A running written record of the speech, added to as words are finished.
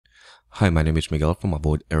Hi, my name is Miguel from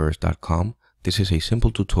avoiderrors.com. This is a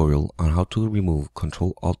simple tutorial on how to remove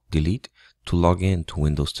Ctrl+Alt+Delete to log in to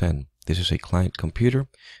Windows 10. This is a client computer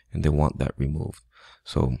and they want that removed.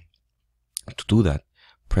 So to do that,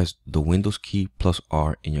 press the Windows key plus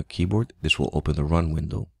R in your keyboard. This will open the Run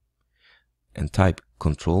window. And type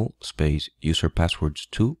Ctrl space user passwords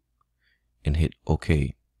 2 and hit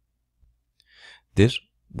OK. This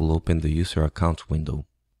will open the user accounts window.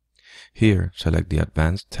 Here, select the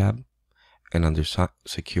Advanced tab, and under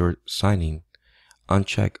Secure Signing,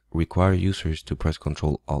 uncheck Require Users to press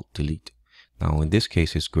Ctrl+Alt+Delete. Now in this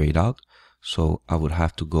case it's grayed out, so I would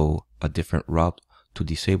have to go a different route to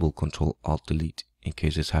disable Ctrl+Alt+Delete. In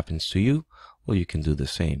case this happens to you, well, you can do the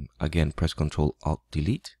same. Again, press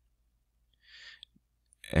Ctrl+Alt+Delete,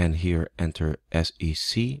 and here enter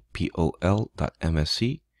secpol.msc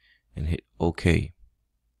and hit OK.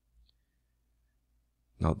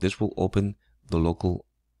 Now this will open the local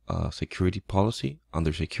security policy.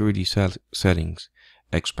 Under security settings,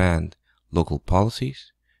 expand local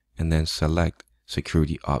policies and then select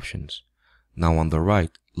security options. Now on the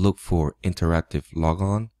right, look for interactive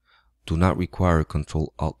logon. Do not require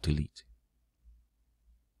Ctrl+Alt+Delete.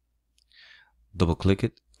 Double click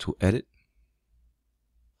it to edit,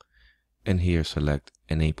 and here select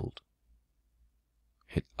enabled.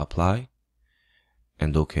 Hit apply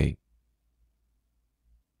and OK.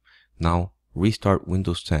 Now restart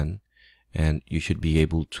Windows 10 and you should be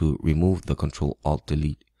able to remove the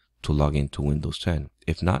Ctrl+Alt+Delete to log into Windows 10.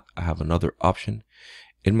 If not, I have another option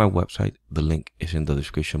in my website. The link is in the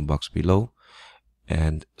description box below.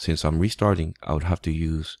 And since I'm restarting, I would have to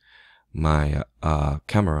use my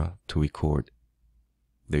camera to record.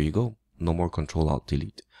 There you go. No more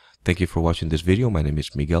Ctrl+Alt+Delete. Thank you for watching this video. My name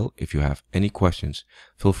is Miguel. If you have any questions,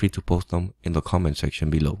 feel free to post them in the comment section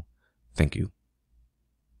below. Thank you.